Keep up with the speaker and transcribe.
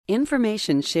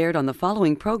Information shared on the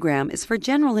following program is for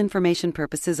general information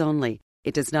purposes only.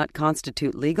 It does not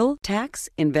constitute legal, tax,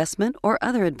 investment, or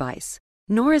other advice,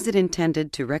 nor is it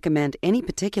intended to recommend any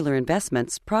particular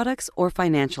investments, products, or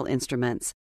financial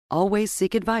instruments. Always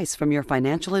seek advice from your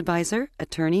financial advisor,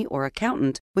 attorney, or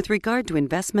accountant with regard to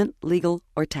investment, legal,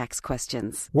 or tax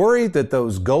questions. Worried that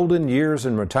those golden years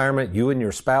in retirement you and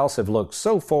your spouse have looked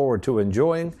so forward to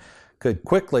enjoying could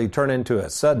quickly turn into a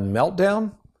sudden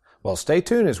meltdown? Well, stay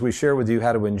tuned as we share with you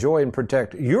how to enjoy and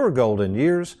protect your golden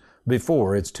years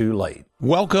before it's too late.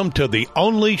 Welcome to the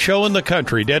only show in the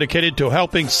country dedicated to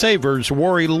helping savers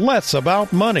worry less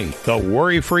about money, the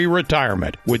Worry-Free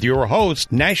Retirement, with your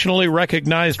host, nationally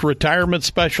recognized retirement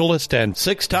specialist and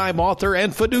six-time author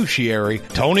and fiduciary,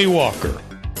 Tony Walker.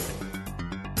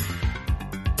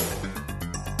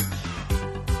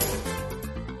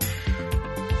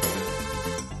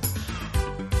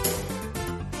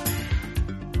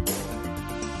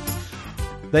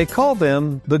 They call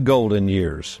them the golden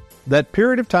years. That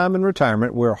period of time in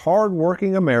retirement where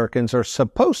hard-working Americans are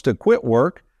supposed to quit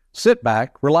work, sit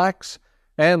back, relax,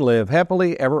 and live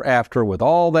happily ever after with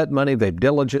all that money they've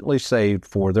diligently saved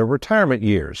for their retirement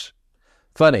years.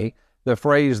 Funny, the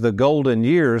phrase the golden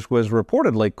years was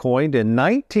reportedly coined in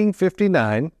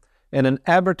 1959 in an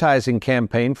advertising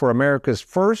campaign for America's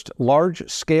first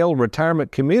large-scale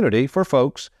retirement community for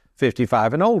folks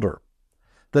 55 and older.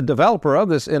 The developer of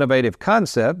this innovative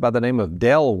concept, by the name of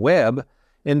Del Webb,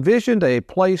 envisioned a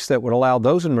place that would allow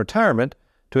those in retirement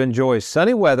to enjoy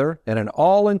sunny weather and an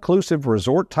all-inclusive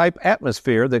resort-type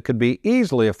atmosphere that could be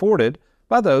easily afforded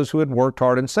by those who had worked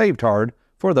hard and saved hard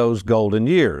for those golden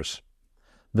years.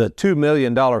 The $2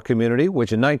 million community,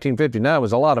 which in 1959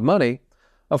 was a lot of money,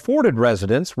 afforded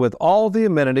residents with all the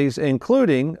amenities,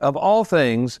 including, of all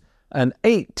things, an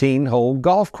 18-hole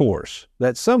golf course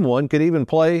that someone could even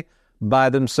play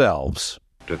by themselves.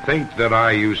 To think that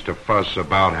I used to fuss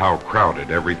about how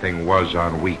crowded everything was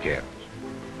on weekends.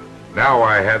 Now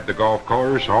I had the golf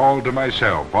course all to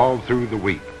myself all through the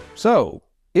week. So,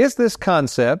 is this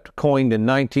concept, coined in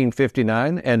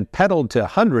 1959 and peddled to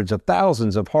hundreds of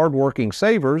thousands of hardworking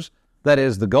savers, that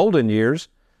is, the golden years,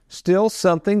 still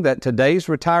something that today's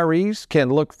retirees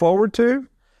can look forward to?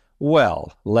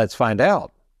 Well, let's find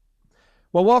out.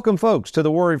 Well, welcome, folks, to the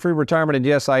Worry-Free Retirement, and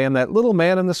yes, I am that little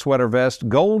man in the sweater vest,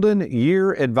 golden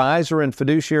year advisor and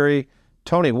fiduciary,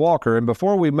 Tony Walker. And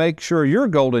before we make sure your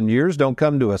golden years don't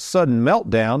come to a sudden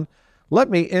meltdown, let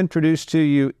me introduce to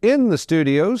you in the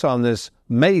studios on this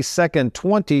May 2nd,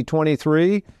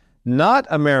 2023, not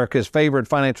America's favorite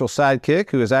financial sidekick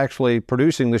who is actually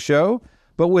producing the show,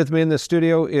 but with me in the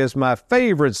studio is my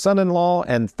favorite son-in-law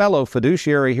and fellow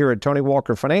fiduciary here at Tony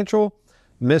Walker Financial,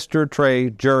 Mr. Trey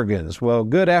Juergens. Well,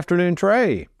 good afternoon,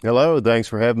 Trey. Hello, thanks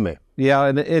for having me. Yeah,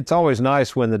 and it's always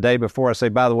nice when the day before I say,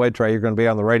 by the way, Trey, you're going to be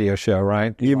on the radio show,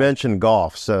 right? You mentioned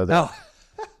golf, so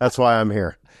that's why I'm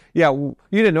here. Yeah, you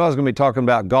didn't know I was going to be talking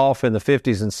about golf in the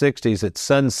 50s and 60s at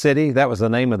Sun City. That was the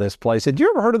name of this place. Had you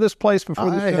ever heard of this place before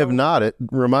the show? I have not. It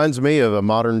reminds me of a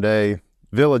modern-day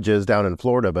villages down in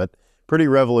Florida, but pretty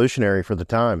revolutionary for the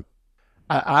time.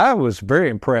 I was very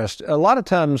impressed. A lot of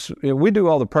times, we do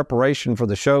all the preparation for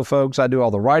the show, folks. I do all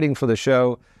the writing for the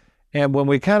show. And when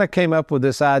we kind of came up with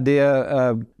this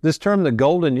idea, this term, the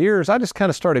golden years, I just kind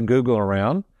of started Googling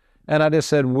around. And I just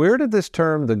said, where did this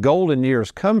term, the golden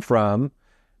years, come from?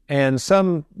 And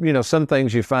some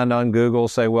things you find on Google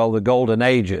say, well, the golden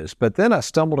ages. But then I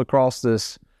stumbled across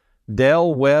this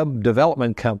Del Webb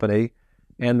Development Company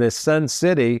and this Sun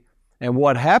City. And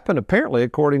what happened, apparently,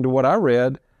 according to what I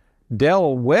read,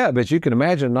 Del Webb, as you can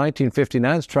imagine, in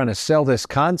 1959 is trying to sell this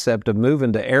concept of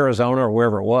moving to Arizona or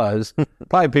wherever it was.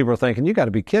 Probably people are thinking, you got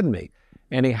to be kidding me.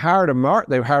 And they hired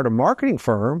a marketing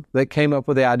firm that came up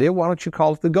with the idea, why don't you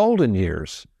call it the golden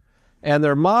years? And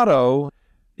their motto,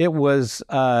 it was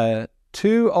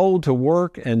too old to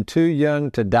work and too young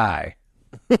to die.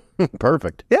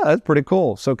 Perfect. Yeah, that's pretty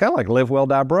cool. So kind of like live well,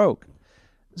 die broke.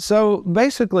 So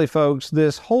basically, folks,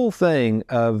 this whole thing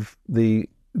of the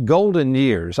golden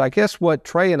years, I guess what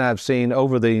Trey and I have seen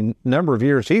over the number of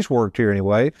years he's worked here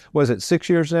anyway, was it 6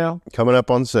 years now? Coming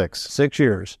up on 6. 6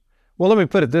 years. Well, let me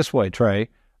put it this way, Trey.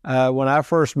 When I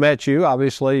first met you,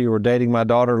 obviously you were dating my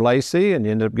daughter Lacey and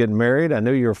you ended up getting married. I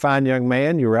knew you were a fine young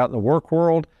man. You were out in the work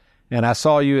world. And I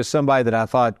saw you as somebody that I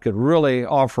thought could really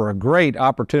offer a great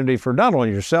opportunity for not only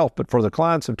yourself, but for the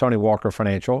clients of Tony Walker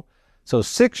Financial. So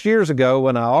 6 years ago,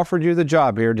 when I offered you the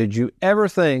job here, did you ever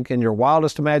think in your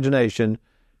wildest imagination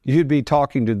you'd be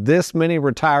talking to this many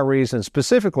retirees and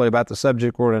specifically about the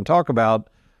subject we're going to talk about,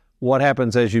 what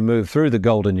happens as you move through the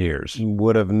golden years?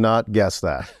 Would have not guessed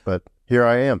that, but here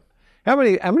I am. How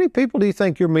many people do you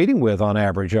think you're meeting with on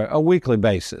average, a weekly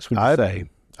basis, would you say?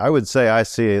 I would say I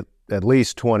see at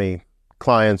least 20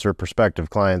 clients or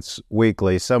prospective clients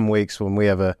weekly. Some weeks when we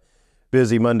have a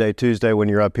busy Monday, Tuesday, when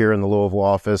you're up here in the Louisville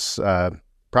office,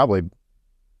 probably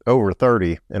over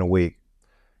 30 in a week.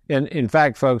 And in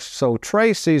fact, folks, so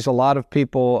Trey sees a lot of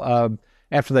people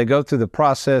after they go through the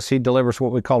process. He delivers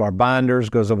what we call our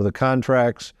binders, goes over the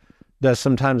contracts, does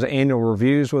sometimes annual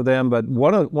reviews with them. But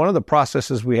one of the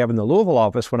processes we have in the Louisville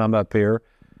office when I'm up here,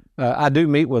 I do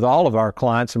meet with all of our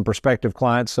clients and prospective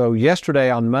clients. So yesterday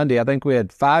on Monday, I think we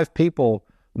had 5 people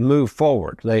move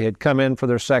forward. They had come in for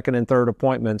their second and third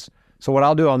appointments. So what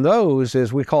I'll do on those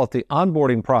is we call it the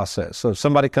onboarding process. So if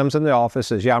somebody comes in the office,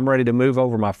 says, yeah, I'm ready to move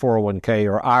over my 401k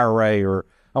or IRA, or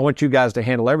I want you guys to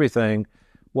handle everything.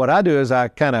 What I do is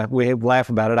we laugh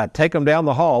about it. I take them down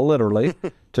the hall, literally,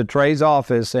 to Trey's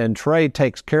office, and Trey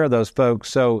takes care of those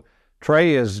folks. So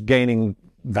Trey is gaining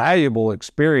valuable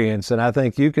experience, and I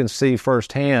think you can see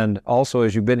firsthand also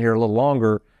as you've been here a little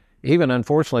longer, even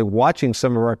unfortunately watching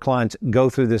some of our clients go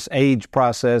through this age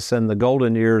process and the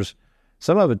golden years,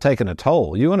 some of it taking a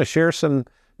toll. You want to share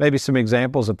maybe some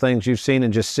examples of things you've seen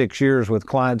in just 6 years with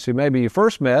clients who maybe you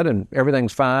first met and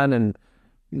everything's fine, and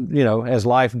as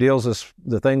life deals us,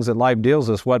 the things that life deals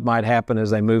us, what might happen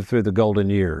as they move through the golden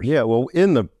years? Yeah, well,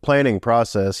 in the planning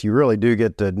process, you really do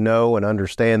get to know and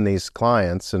understand these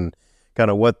clients and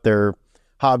kind of what their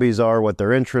hobbies are, what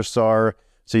their interests are.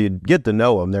 So you get to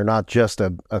know them. They're not just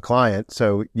a client.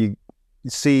 So you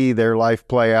see their life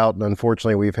play out. And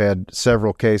unfortunately, we've had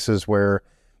several cases where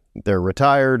they're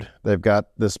retired. They've got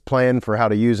this plan for how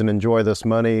to use and enjoy this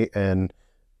money, and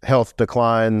health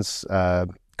declines,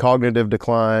 cognitive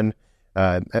decline,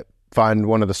 find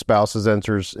one of the spouses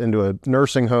enters into a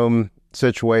nursing home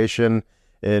situation,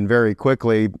 and very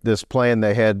quickly this plan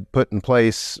they had put in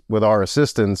place with our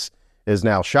assistance is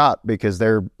now shot because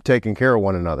they're taking care of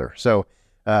one another. So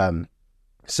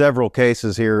several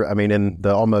cases here. I mean, in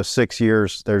the almost 6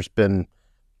 years, there's been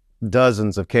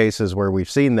dozens of cases where we've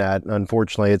seen that.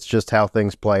 Unfortunately, it's just how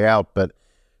things play out, but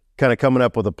kind of coming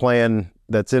up with a plan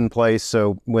that's in place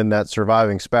so when that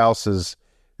surviving spouse is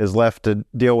left to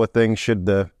deal with things should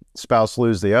the spouse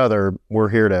lose the other, we're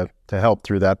here to help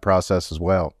through that process as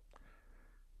well.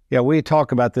 Yeah, we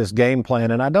talk about this game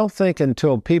plan, and I don't think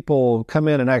until people come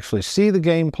in and actually see the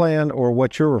game plan or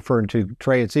what you're referring to,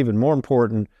 Trey, it's even more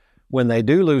important when they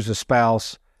do lose a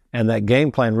spouse and that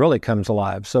game plan really comes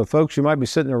alive. So, folks, you might be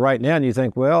sitting there right now and you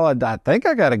think, well, I think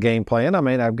I got a game plan. I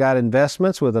mean, I've got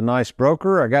investments with a nice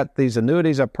broker. I got these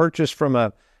annuities I purchased from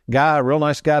a real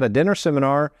nice guy at a dinner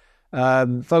seminar.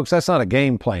 Folks, that's not a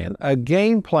game plan. A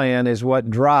game plan is what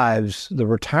drives the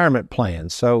retirement plan.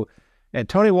 So at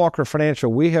Tony Walker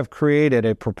Financial, we have created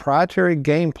a proprietary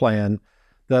game plan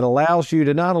that allows you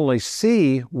to not only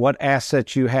see what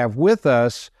assets you have with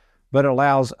us, but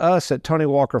allows us at Tony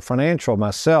Walker Financial,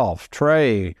 myself,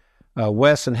 Trey,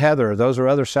 Wes and Heather, those are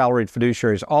other salaried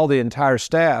fiduciaries, all the entire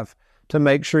staff, to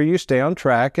make sure you stay on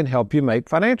track and help you make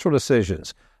financial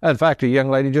decisions. In fact, a young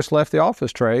lady just left the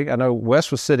office, Trey. I know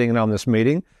Wes was sitting in on this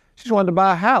meeting. She's wanted to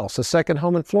buy a house, a second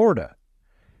home in Florida.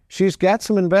 She's got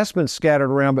some investments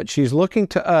scattered around, but she's looking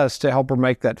to us to help her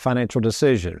make that financial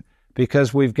decision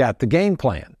because we've got the game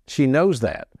plan. She knows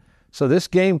that. So this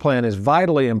game plan is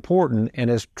vitally important. And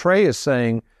as Trey is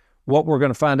saying, what we're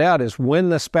going to find out is when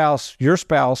your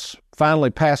spouse finally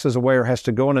passes away or has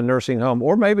to go in a nursing home,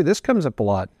 or maybe this comes up a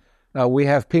lot. We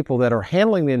have people that are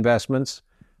handling the investments.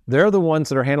 They're the ones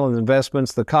that are handling the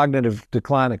investments. The cognitive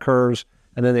decline occurs.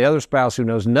 And then the other spouse who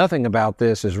knows nothing about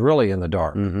this is really in the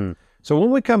dark. Mm-hmm. So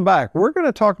when we come back, we're going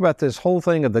to talk about this whole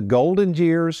thing of the golden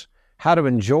years, how to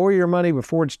enjoy your money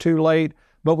before it's too late.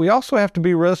 But we also have to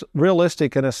be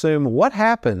realistic and assume what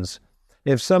happens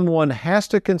if someone has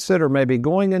to consider maybe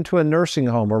going into a nursing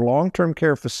home or long-term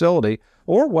care facility,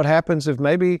 or what happens if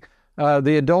maybe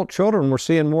the adult children, we're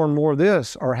seeing more and more of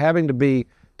this, are having to be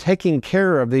taking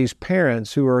care of these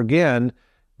parents who are, again,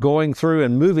 going through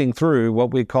and moving through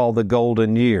what we call the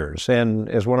golden years. And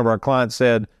as one of our clients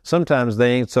said, sometimes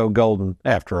they ain't so golden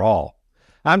after all.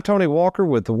 I'm Tony Walker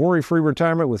with the Worry-Free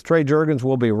Retirement with Trey Juergens.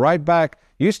 We'll be right back.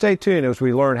 You stay tuned as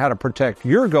we learn how to protect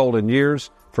your golden years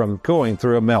from going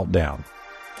through a meltdown.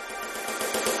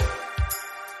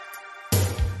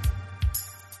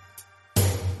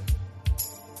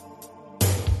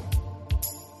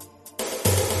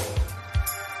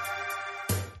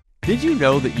 Did you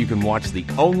know that you can watch the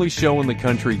only show in the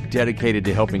country dedicated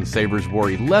to helping savers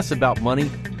worry less about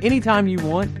money anytime you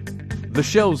want? The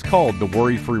show's called The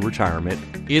Worry-Free Retirement.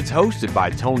 It's hosted by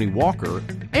Tony Walker,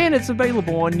 and it's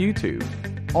available on YouTube.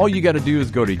 All you got to do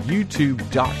is go to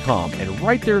youtube.com and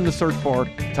right there in the search bar,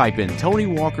 type in Tony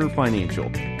Walker Financial.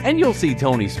 And you'll see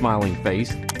Tony's smiling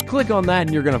face. Click on that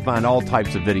and you're going to find all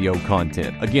types of video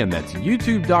content. Again, that's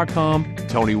youtube.com,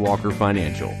 Tony Walker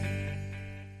Financial.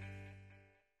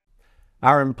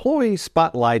 Our employee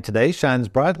spotlight today shines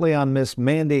brightly on Miss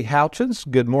Mandy Houchins.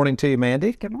 Good morning to you,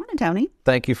 Mandy. Good morning, Tony.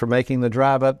 Thank you for making the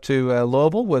drive up to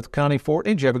Louisville with Connie Fortney.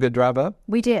 Did you have a good drive up?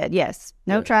 We did, yes.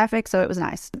 No traffic, so it was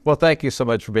nice. Well, thank you so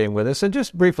much for being with us. And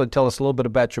just briefly tell us a little bit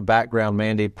about your background,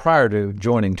 Mandy, prior to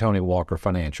joining Tony Walker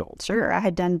Financial. Sure. I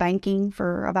had done banking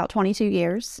for about 22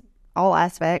 years, all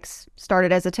aspects.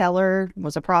 Started as a teller,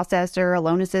 was a processor, a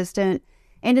loan assistant.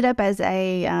 Ended up as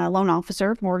a loan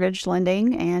officer, mortgage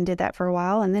lending, and did that for a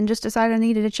while, and then just decided I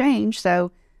needed a change.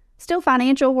 So still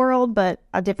financial world, but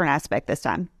a different aspect this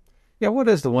time. Yeah, what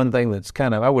is the one thing that's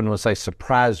kind of, I wouldn't want to say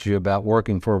surprised you about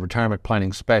working for a retirement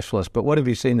planning specialist, but what have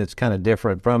you seen that's kind of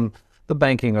different from the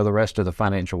banking or the rest of the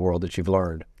financial world that you've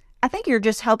learned? I think you're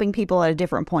just helping people at a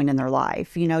different point in their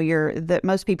life. You know,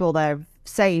 most people that have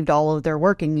saved all of their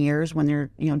working years when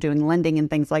they're, doing lending and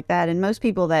things like that, and most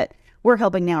people that we're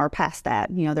helping now are past that.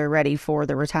 They're ready for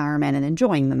the retirement and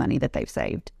enjoying the money that they've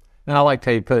saved. And I like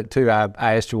how you put it, too. I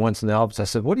asked you once in the office, I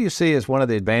said, what do you see as one of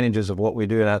the advantages of what we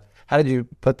do? And how did you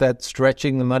put that,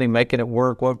 stretching the money, making it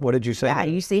work? What did you say? Yeah,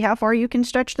 you see how far you can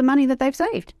stretch the money that they've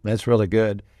saved. That's really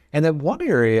good. And then one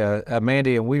area,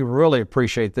 Mandy, and we really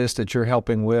appreciate this, that you're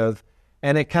helping with,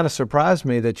 and it kind of surprised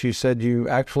me that you said you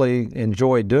actually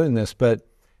enjoy doing this, but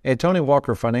at Tony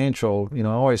Walker Financial, I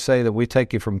always say that we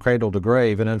take you from cradle to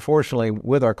grave. And unfortunately,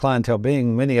 with our clientele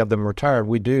being many of them retired,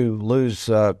 we do lose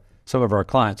some of our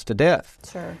clients to death.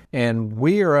 Sure. And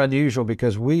we are unusual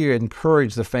because we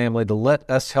encourage the family to let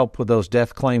us help with those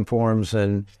death claim forms.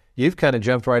 And you've kind of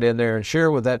jumped right in there and share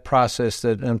with that process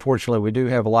that unfortunately we do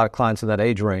have a lot of clients in that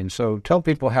age range. So tell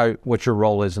people what your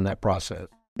role is in that process.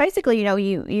 Basically,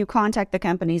 you contact the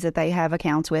companies that they have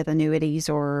accounts with, annuities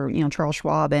or, Charles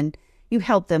Schwab, and you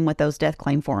help them with those death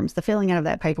claim forms. The filling out of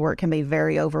that paperwork can be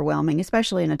very overwhelming,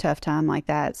 especially in a tough time like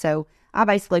that. So I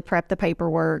basically prep the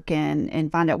paperwork and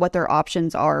find out what their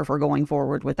options are for going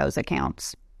forward with those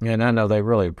accounts. And I know they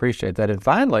really appreciate that. And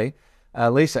finally,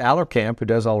 Lisa Allerkamp, who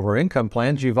does all of our income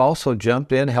plans, you've also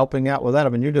jumped in helping out with that. I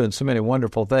mean, you're doing so many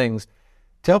wonderful things.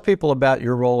 Tell people about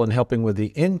your role in helping with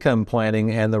the income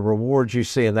planning and the rewards you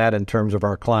see in that in terms of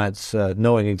our clients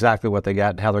knowing exactly what they got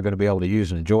and how they're going to be able to use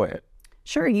and enjoy it.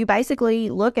 Sure. You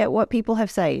basically look at what people have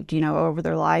saved, over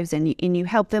their lives, and you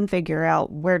help them figure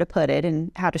out where to put it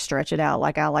and how to stretch it out,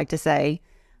 like I like to say,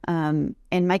 and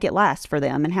make it last for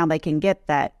them, and how they can get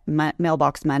that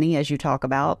mailbox money, as you talk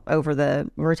about, over the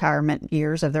retirement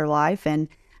years of their life. And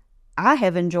I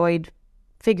have enjoyed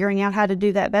figuring out how to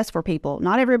do that best for people.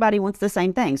 Not everybody wants the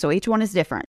same thing, so each one is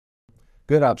different.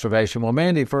 Good observation. Well,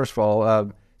 Mandy, first of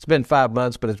all, it's been 5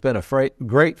 months, but it's been a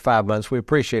great 5 months. We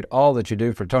appreciate all that you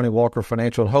do for Tony Walker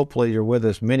Financial, and hopefully you're with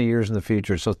us many years in the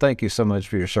future. So thank you so much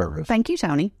for your service. Thank you,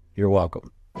 Tony. You're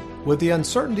welcome. With the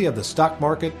uncertainty of the stock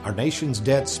market, our nation's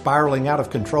debt spiraling out of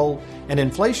control, and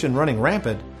inflation running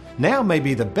rampant, now may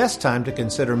be the best time to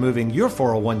consider moving your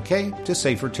 401k to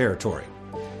safer territory.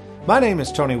 My name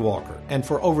is Tony Walker, and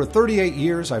for over 38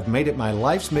 years, I've made it my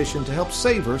life's mission to help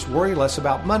savers worry less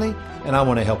about money, and I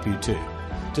want to help you too.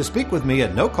 To speak with me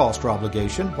at no cost or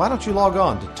obligation, why don't you log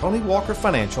on to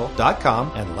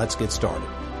TonyWalkerFinancial.com and let's get started.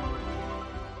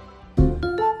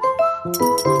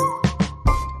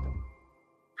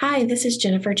 Hi, this is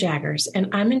Jennifer Jaggers, and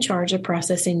I'm in charge of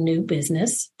processing new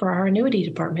business for our annuity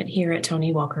department here at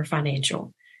Tony Walker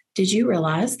Financial. Did you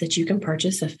realize that you can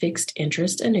purchase a fixed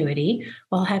interest annuity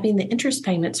while having the interest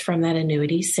payments from that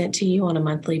annuity sent to you on a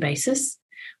monthly basis?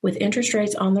 With interest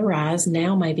rates on the rise,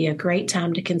 now may be a great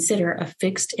time to consider a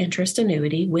fixed interest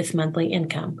annuity with monthly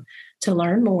income. To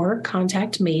learn more,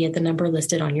 contact me at the number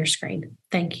listed on your screen.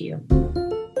 Thank you.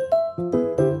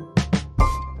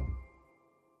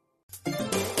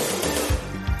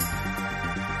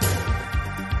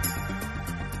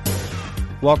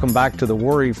 Welcome back to the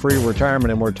Worry-Free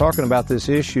Retirement, and we're talking about this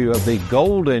issue of the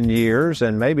golden years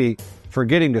and maybe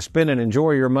forgetting to spend and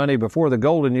enjoy your money before the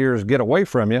golden years get away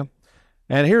from you.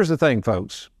 And here's the thing,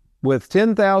 folks. With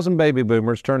 10,000 baby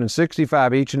boomers turning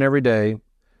 65 each and every day,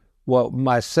 what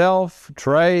myself,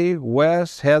 Trey,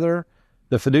 Wes, Heather,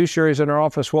 the fiduciaries in our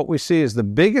office, what we see is the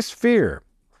biggest fear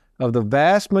of the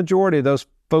vast majority of those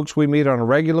folks we meet on a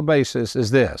regular basis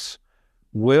is this: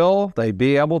 will they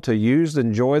be able to use and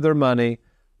enjoy their money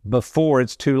before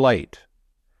it's too late?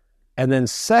 And then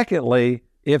secondly,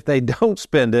 if they don't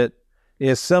spend it,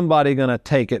 is somebody going to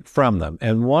take it from them?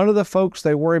 And one of the folks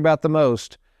they worry about the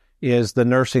most is the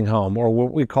nursing home, or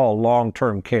what we call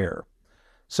long-term care.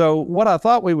 So what I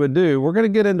thought we would do, we're going to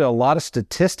get into a lot of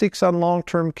statistics on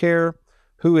long-term care,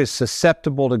 who is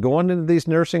susceptible to going into these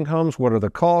nursing homes, what are the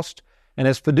costs, and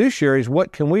as fiduciaries,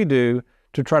 what can we do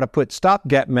to try to put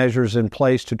stopgap measures in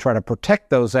place to try to protect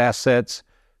those assets.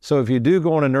 So if you do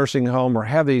go in a nursing home or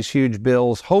have these huge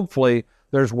bills, hopefully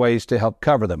there's ways to help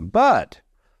cover them. But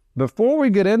before we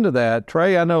get into that,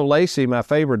 Trey, I know Lacey, my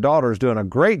favorite daughter, is doing a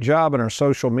great job in her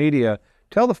social media.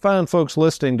 Tell the fine folks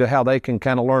listening to how they can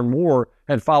kind of learn more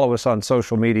and follow us on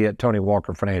social media at Tony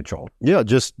Walker Financial. Yeah,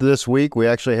 just this week, we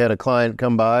actually had a client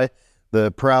come by,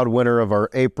 the proud winner of our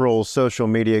April social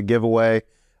media giveaway.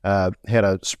 Had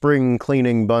a spring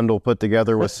cleaning bundle put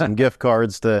together with some gift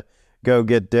cards to go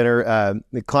get dinner.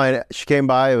 The client, she came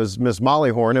by, it was Miss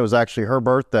Mollyhorn. It was actually her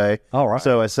birthday. All right.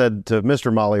 So I said to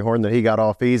Mr. Mollyhorn that he got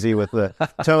off easy with the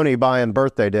Tony buying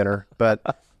birthday dinner. But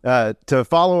to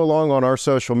follow along on our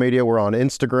social media, we're on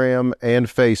Instagram and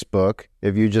Facebook.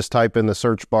 If you just type in the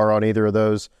search bar on either of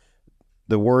those,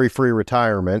 the Worry-Free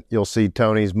Retirement, you'll see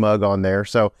Tony's mug on there.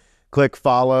 So click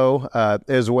follow.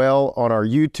 As well on our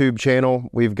YouTube channel,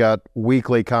 we've got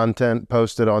weekly content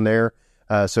posted on there.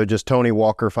 So just Tony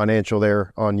Walker Financial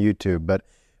there on YouTube. But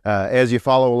as you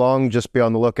follow along, just be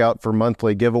on the lookout for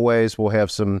monthly giveaways. We'll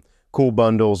have some cool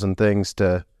bundles and things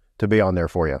to be on there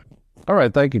for you. All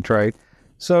right. Thank you, Trey.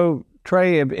 So,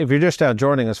 Trey, if you're just now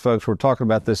joining us, folks, we're talking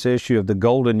about this issue of the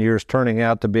golden years turning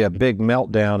out to be a big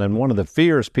meltdown. And one of the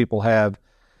fears people have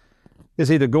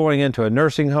is either going into a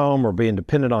nursing home or being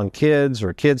dependent on kids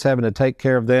or kids having to take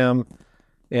care of them.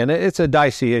 And it's a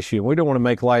dicey issue. We don't want to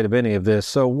make light of any of this.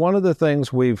 So one of the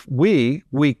things we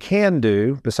can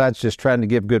do, besides just trying to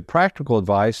give good practical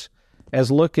advice, is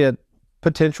look at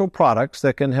potential products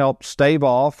that can help stave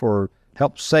off or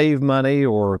help save money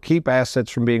or keep assets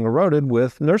from being eroded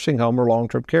with nursing home or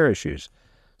long-term care issues.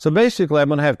 So basically, I'm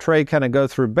going to have Trey kind of go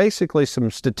through basically some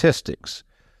statistics.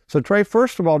 So Trey,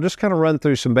 first of all, just kind of run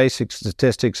through some basic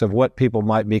statistics of what people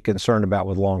might be concerned about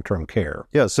with long-term care.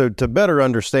 Yeah, so to better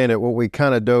understand it, what we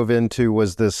kind of dove into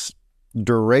was this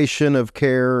duration of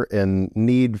care and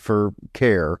need for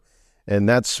care. And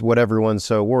that's what everyone's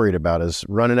so worried about, is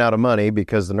running out of money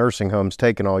because the nursing home's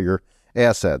taking all your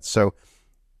assets. So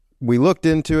we looked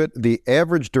into it. The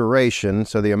average duration,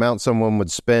 so the amount someone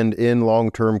would spend in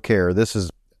long-term care, this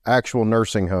is actual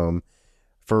nursing home.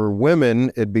 For women,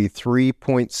 it'd be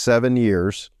 3.7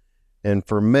 years, and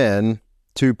for men,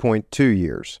 2.2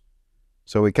 years.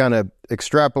 So we kind of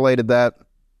extrapolated that.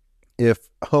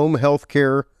 If home health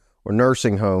care or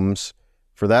nursing homes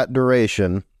for that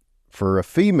duration, for a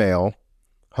female,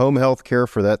 home health care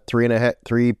for that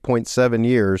 3.7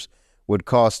 years would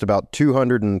cost about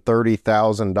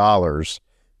 $230,000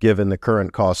 given the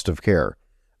current cost of care.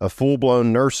 A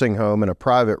full-blown nursing home in a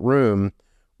private room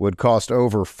would cost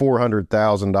over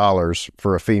 $400,000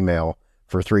 for a female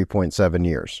for 3.7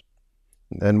 years.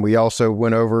 And we also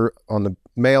went over on the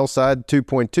male side,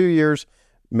 2.2 years.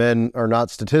 Men are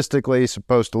not statistically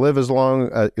supposed to live as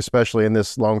long, especially in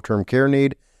this long-term care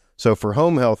need. So for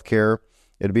home health care,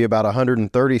 it'd be about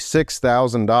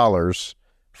 $136,000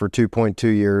 for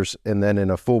 2.2 years. And then in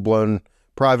a full-blown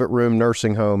private room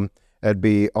nursing home, it'd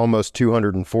be almost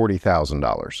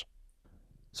 $240,000.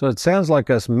 So it sounds like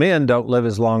us men don't live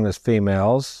as long as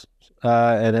females,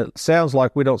 and it sounds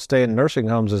like we don't stay in nursing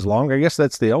homes as long. I guess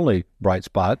that's the only bright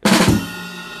spot.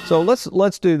 So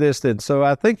let's do this then. So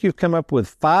I think you've come up with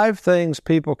 5 things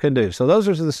people can do. So those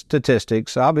are the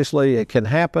statistics. Obviously, it can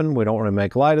happen. We don't want to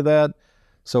make light of that.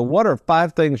 So what are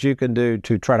 5 things you can do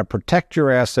to try to protect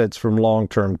your assets from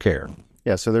long-term care?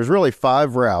 Yeah, so there's really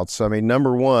 5 routes. I mean,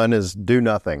 number 1 is do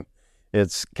nothing.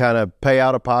 It's kind of pay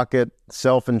out of pocket,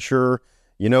 self-insure.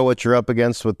 You know what you're up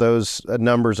against with those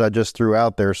numbers I just threw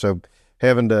out there. So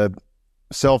having to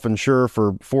self-insure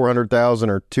for $400,000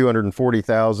 or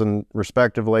 $240,000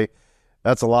 respectively,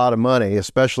 that's a lot of money,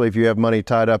 especially if you have money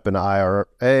tied up in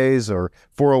IRAs or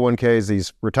 401ks,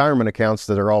 these retirement accounts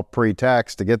that are all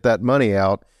pre-tax. To get that money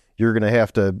out, you're going to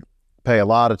have to pay a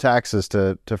lot of taxes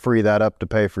to free that up to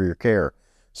pay for your care.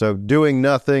 So doing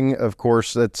nothing, of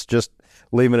course, that's just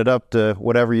leaving it up to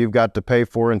whatever you've got to pay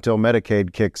for until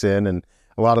Medicaid kicks in. And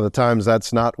a lot of the times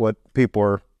that's not what people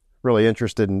are really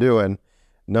interested in doing.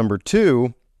 Number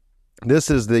 2,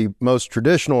 this is the most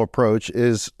traditional approach,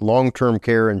 is long-term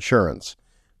care insurance.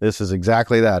 This is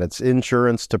exactly that. It's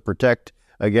insurance to protect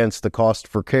against the cost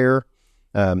for care.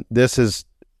 This has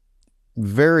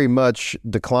very much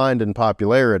declined in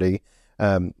popularity.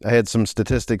 I had some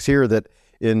statistics here that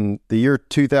in the year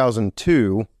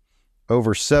 2002,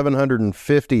 over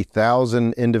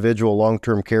 750,000 individual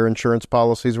long-term care insurance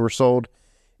policies were sold.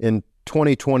 In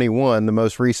 2021, the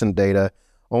most recent data,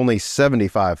 only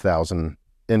 75,000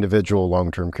 individual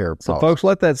long-term care So, policy. folks,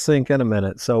 let that sink in a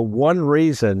minute. So, one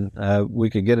reason we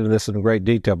could get into this in great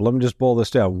detail, but let me just boil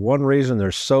this down. One reason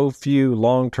there's so few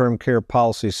long-term care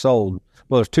policies sold,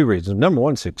 well, there's two reasons. Number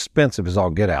one, it's expensive as all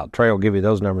get out. Trey will give you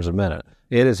those numbers in a minute.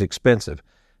 It is expensive.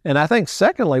 And I think,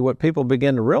 secondly, what people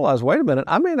begin to realize, wait a minute,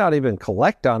 I may not even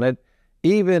collect on it,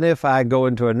 even if I go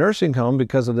into a nursing home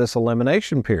because of this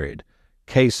elimination period.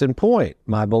 Case in point,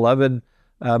 my beloved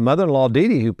mother-in-law, Dee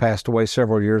Dee, who passed away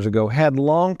several years ago, had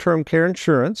long-term care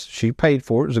insurance. She paid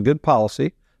for it. It was a good policy. I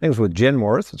think it was with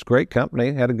Genworth. It's a great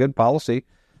company. Had a good policy.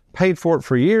 Paid for it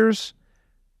for years.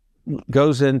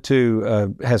 Goes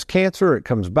into, has cancer. It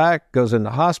comes back, goes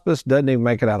into hospice, doesn't even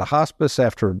make it out of hospice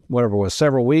after whatever it was,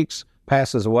 several weeks,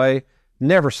 passes away.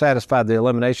 Never satisfied the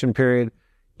elimination period.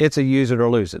 It's a use it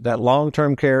or lose it. That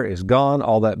long-term care is gone.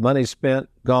 All that money spent,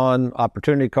 gone.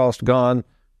 Opportunity cost, gone.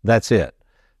 That's it.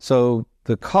 So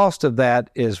the cost of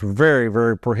that is very,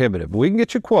 very prohibitive. We can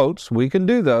get you quotes. We can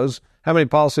do those. How many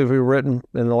policies have we written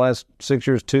in the last 6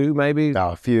 years? 2, maybe?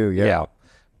 A few, yeah.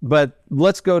 But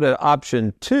let's go to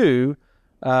option 2,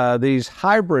 these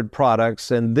hybrid products,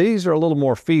 and these are a little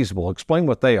more feasible. Explain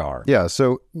what they are. Yeah,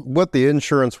 so what the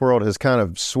insurance world has kind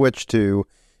of switched to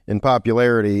in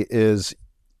popularity is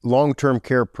long-term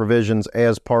care provisions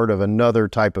as part of another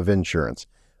type of insurance.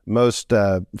 Most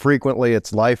frequently,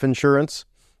 it's life insurance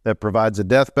that provides a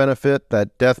death benefit.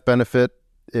 That death benefit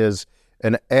is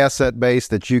an asset base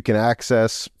that you can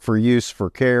access for use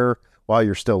for care while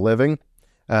you're still living.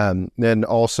 Then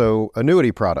also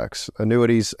annuity products.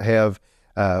 Annuities have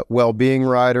well-being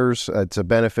riders. It's a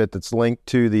benefit that's linked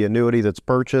to the annuity that's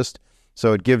purchased.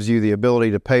 So it gives you the ability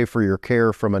to pay for your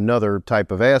care from another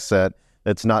type of asset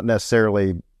that's not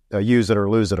necessarily a use it or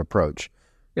lose it approach.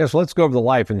 Yes, let's go over the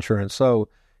life insurance. So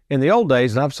in the old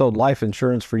days, and I've sold life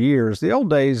insurance for years, the old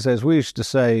days, as we used to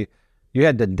say, you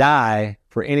had to die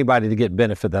for anybody to get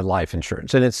benefit of that life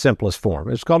insurance in its simplest form.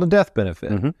 It's called a death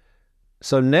benefit. Mm-hmm.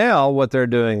 So now what they're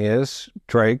doing is,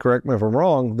 Trey, correct me if I'm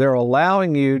wrong, they're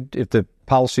allowing you, if the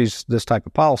policy's this type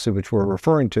of policy, which we're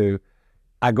referring to,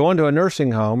 I go into a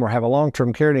nursing home or have a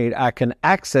long-term care need, I can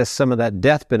access some of that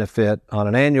death benefit on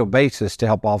an annual basis to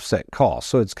help offset costs.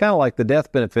 So it's kind of like the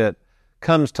death benefit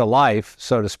comes to life,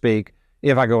 so to speak,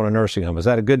 if I go in a nursing home. Is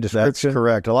that a good description? That's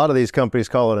correct. A lot of these companies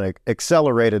call it an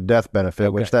accelerated death benefit, okay,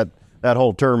 which that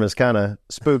whole term is kind of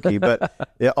spooky, but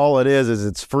all it is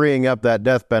it's freeing up that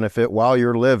death benefit while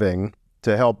you're living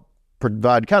to help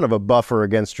provide kind of a buffer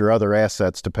against your other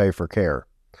assets to pay for care.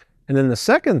 And then the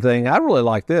second thing, I really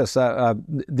like this,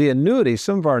 the annuity,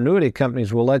 some of our annuity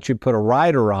companies will let you put a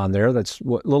rider on there that's a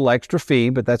little extra fee,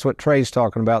 but that's what Trey's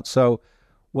talking about. So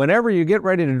whenever you get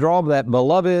ready to draw that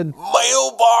beloved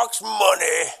mailbox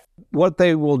money, what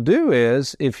they will do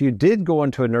is, if you did go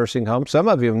into a nursing home, some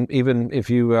of you, even if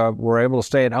you were able to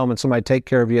stay at home and somebody take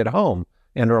care of you at home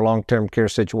under a long-term care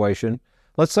situation,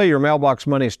 let's say your mailbox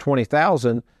money is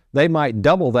 $20,000, they might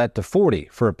double that to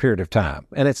 $40,000 for a period of time,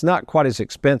 and it's not quite as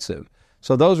expensive.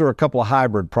 So those are a couple of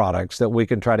hybrid products that we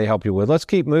can try to help you with. Let's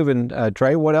keep moving,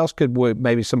 Trey. What else could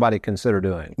maybe somebody consider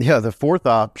doing? Yeah, the fourth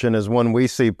option is one we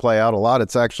see play out a lot.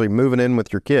 It's actually moving in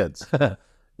with your kids.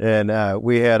 And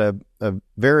we had a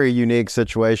very unique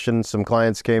situation. Some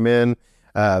clients came in.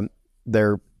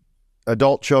 Their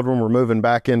adult children were moving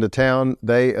back into town.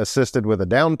 They assisted with a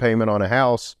down payment on a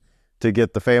house to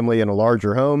get the family in a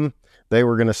larger home. They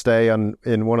were going to stay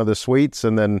in one of the suites,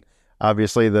 and then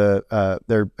obviously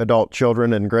their adult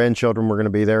children and grandchildren were going to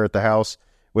be there at the house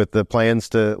with the plans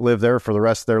to live there for the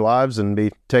rest of their lives and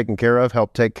be taken care of,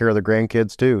 help take care of the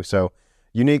grandkids too. So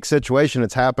unique situation.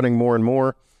 It's happening more and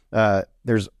more.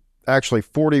 There's actually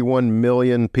 41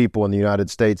 million people in the United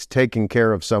States taking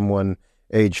care of someone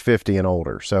age 50 and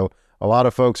older. So a lot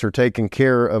of folks are taking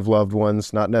care of loved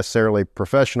ones, not necessarily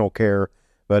professional care,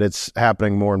 but it's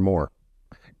happening more and more.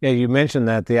 Yeah, you mentioned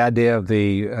that, the idea of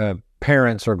the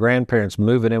parents or grandparents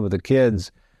moving in with the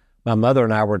kids. My mother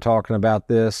and I were talking about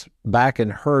this. Back in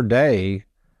her day,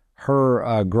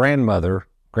 her grandmother,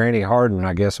 Granny Harden,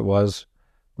 I guess it was,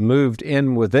 moved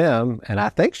in with them, and I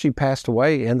think she passed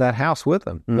away in that house with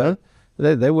them. Mm-hmm.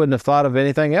 But they wouldn't have thought of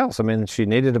anything else. I mean, she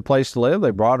needed a place to live.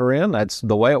 They brought her in. That's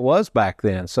the way it was back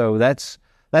then. So that's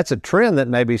a trend that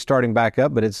may be starting back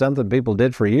up, but it's something people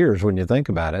did for years when you think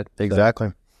about it. Exactly.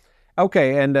 So,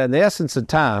 okay, and in the essence of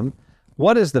time,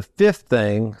 what is the fifth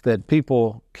thing that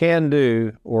people can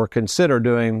do or consider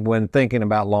doing when thinking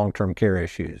about long-term care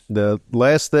issues? The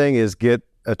last thing is get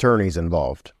attorneys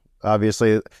involved.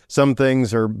 Obviously, some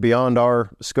things are beyond our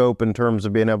scope in terms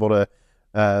of being able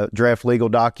to draft legal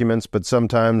documents, but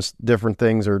sometimes different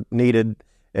things are needed.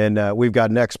 And we've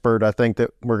got an expert, I think, that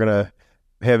we're going to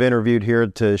have interviewed here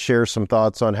to share some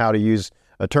thoughts on how to use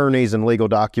attorneys and legal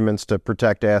documents to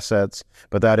protect assets,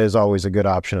 but that is always a good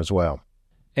option as well.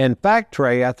 In fact,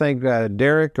 Trey, I think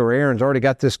Derek or Aaron's already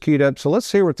got this queued up, so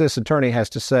let's hear what this attorney has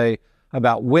to say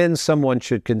about when someone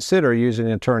should consider using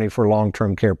an attorney for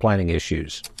long-term care planning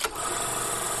issues.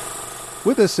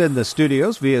 With us in the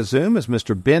studios via Zoom is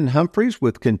Mr. Ben Humphreys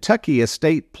with Kentucky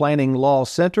Estate Planning Law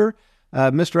Center.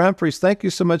 Mr. Humphreys, thank you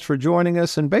so much for joining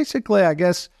us. And basically, I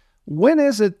guess, when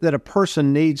is it that a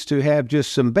person needs to have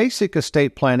just some basic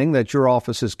estate planning that your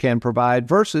offices can provide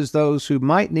versus those who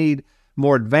might need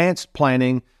more advanced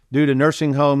planning due to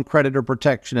nursing home, creditor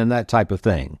protection, and that type of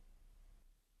thing?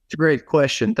 It's a great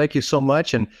question. Thank you so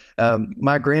much. And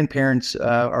my grandparents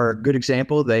are a good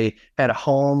example. They had a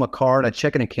home, a car, and a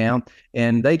checking account,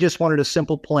 and they just wanted a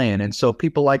simple plan. And so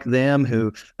people like them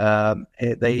who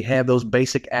they have those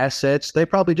basic assets, they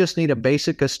probably just need a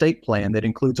basic estate plan that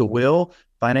includes a will,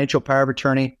 financial power of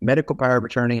attorney, medical power of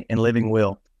attorney, and living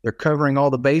will. They're covering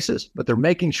all the bases, but they're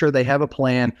making sure they have a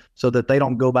plan so that they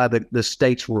don't go by the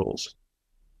state's rules.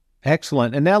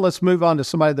 Excellent. And now let's move on to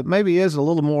somebody that maybe is a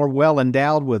little more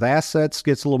well-endowed with assets,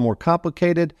 gets a little more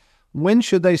complicated. When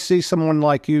should they see someone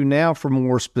like you now for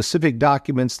more specific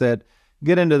documents that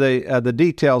get into the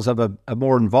details of a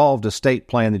more involved estate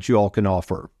plan that you all can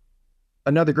offer?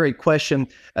 Another great question.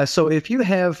 So if you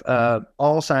have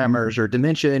Alzheimer's or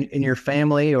dementia in your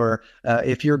family, or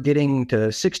if you're getting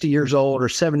to 60 years old or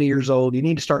 70 years old, you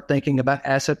need to start thinking about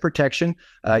asset protection.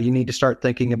 You need to start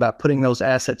thinking about putting those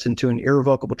assets into an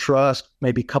irrevocable trust,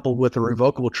 maybe coupled with a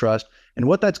revocable trust. And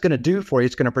what that's going to do for you,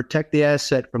 it's going to protect the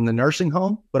asset from the nursing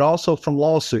home, but also from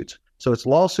lawsuits. So it's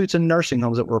lawsuits and nursing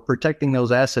homes that we're protecting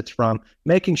those assets from,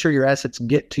 making sure your assets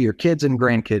get to your kids and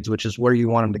grandkids, which is where you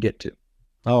want them to get to.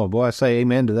 Oh, boy, I say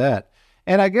amen to that.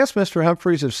 And I guess, Mr.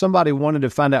 Humphreys, if somebody wanted to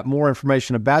find out more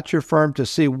information about your firm to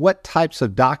see what types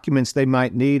of documents they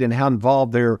might need and how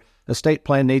involved their estate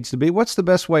plan needs to be, what's the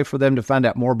best way for them to find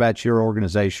out more about your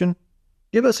organization?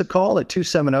 Give us a call at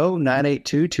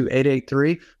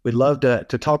 270-982-2883. We'd love to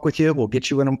talk with you. We'll get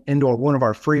you into one of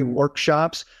our free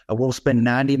workshops. We'll spend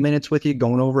 90 minutes with you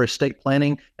going over estate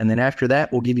planning. And then after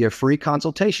that, we'll give you a free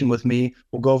consultation with me.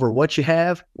 We'll go over what you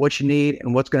have, what you need,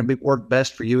 and what's going to work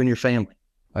best for you and your family.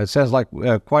 It sounds like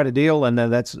quite a deal, and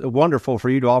that's wonderful for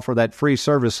you to offer that free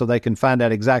service so they can find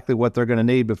out exactly what they're going to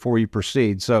need before you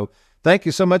proceed. So thank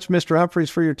you so much, Mr. Humphreys,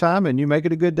 for your time, and you make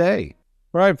it a good day.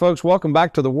 All right, folks, welcome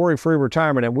back to the Worry-Free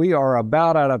Retirement, and we are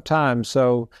about out of time.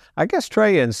 So I guess,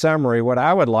 Trey, in summary, what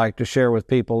I would like to share with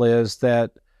people is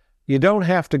that you don't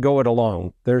have to go it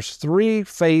alone. There's 3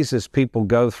 phases people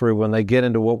go through when they get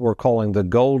into what we're calling the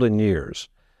golden years.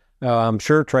 I'm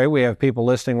sure, Trey, we have people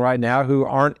listening right now who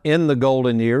aren't in the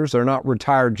golden years. They're not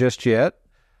retired just yet.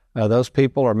 Those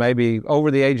people are maybe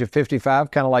over the age of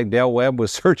 55, kind of like Del Webb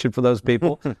was searching for those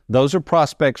people. Those are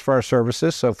prospects for our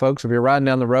services. So, folks, if you're riding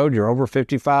down the road, you're over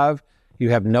 55, you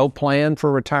have no plan for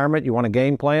retirement, you want a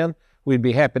game plan, we'd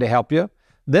be happy to help you.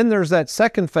 Then there's that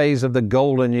second phase of the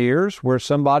golden years where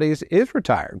somebody is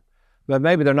retired, but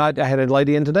maybe they're not. I had a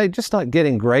lady in today just not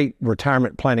getting great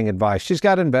retirement planning advice. She's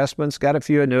got investments, got a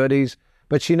few annuities,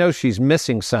 but she knows she's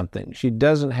missing something. She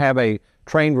doesn't have a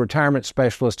trained retirement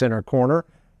specialist in her corner.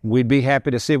 We'd be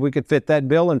happy to see if we could fit that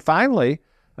bill. And finally,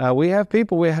 we have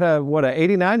people. We had an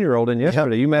 89-year-old in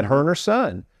yesterday. You met her and her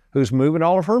son, who's moving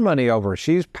all of her money over.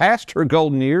 She's past her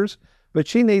golden years, but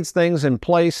she needs things in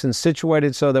place and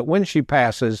situated so that when she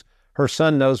passes, her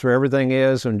son knows where everything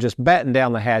is and just batten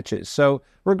down the hatches. So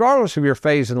regardless of your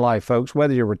phase in life, folks,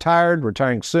 whether you're retired,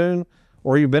 retiring soon,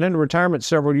 or you've been in retirement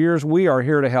several years, we are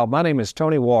here to help. My name is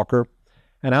Tony Walker,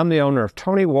 and I'm the owner of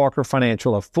Tony Walker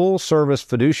Financial, a full-service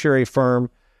fiduciary firm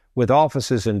with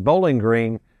offices in Bowling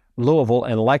Green, Louisville,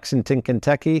 and Lexington,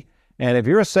 Kentucky. And if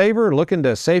you're a saver looking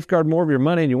to safeguard more of your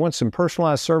money and you want some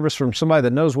personalized service from somebody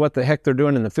that knows what the heck they're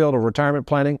doing in the field of retirement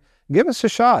planning, give us a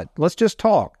shot. Let's just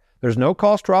talk. There's no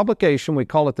cost or obligation. We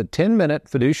call it the 10-minute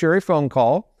fiduciary phone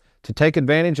call to take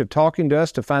advantage of talking to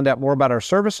us to find out more about our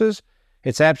services.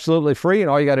 It's absolutely free, and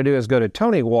all you got to do is go to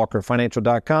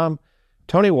TonyWalkerFinancial.com.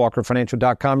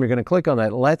 TonyWalkerFinancial.com. You're going to click on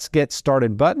that Let's Get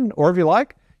Started button, or if you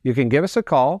like, you can give us a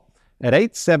call at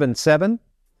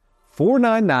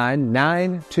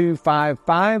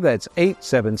 877-499-9255. That's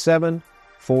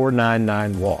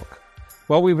 877-499-WALK.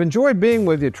 Well, we've enjoyed being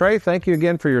with you, Trey. Thank you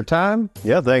again for your time.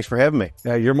 Yeah, thanks for having me.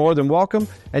 You're more than welcome.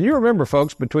 And you remember,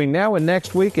 folks, between now and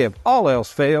next week, if all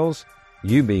else fails,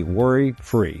 you be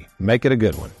worry-free. Make it a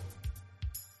good one.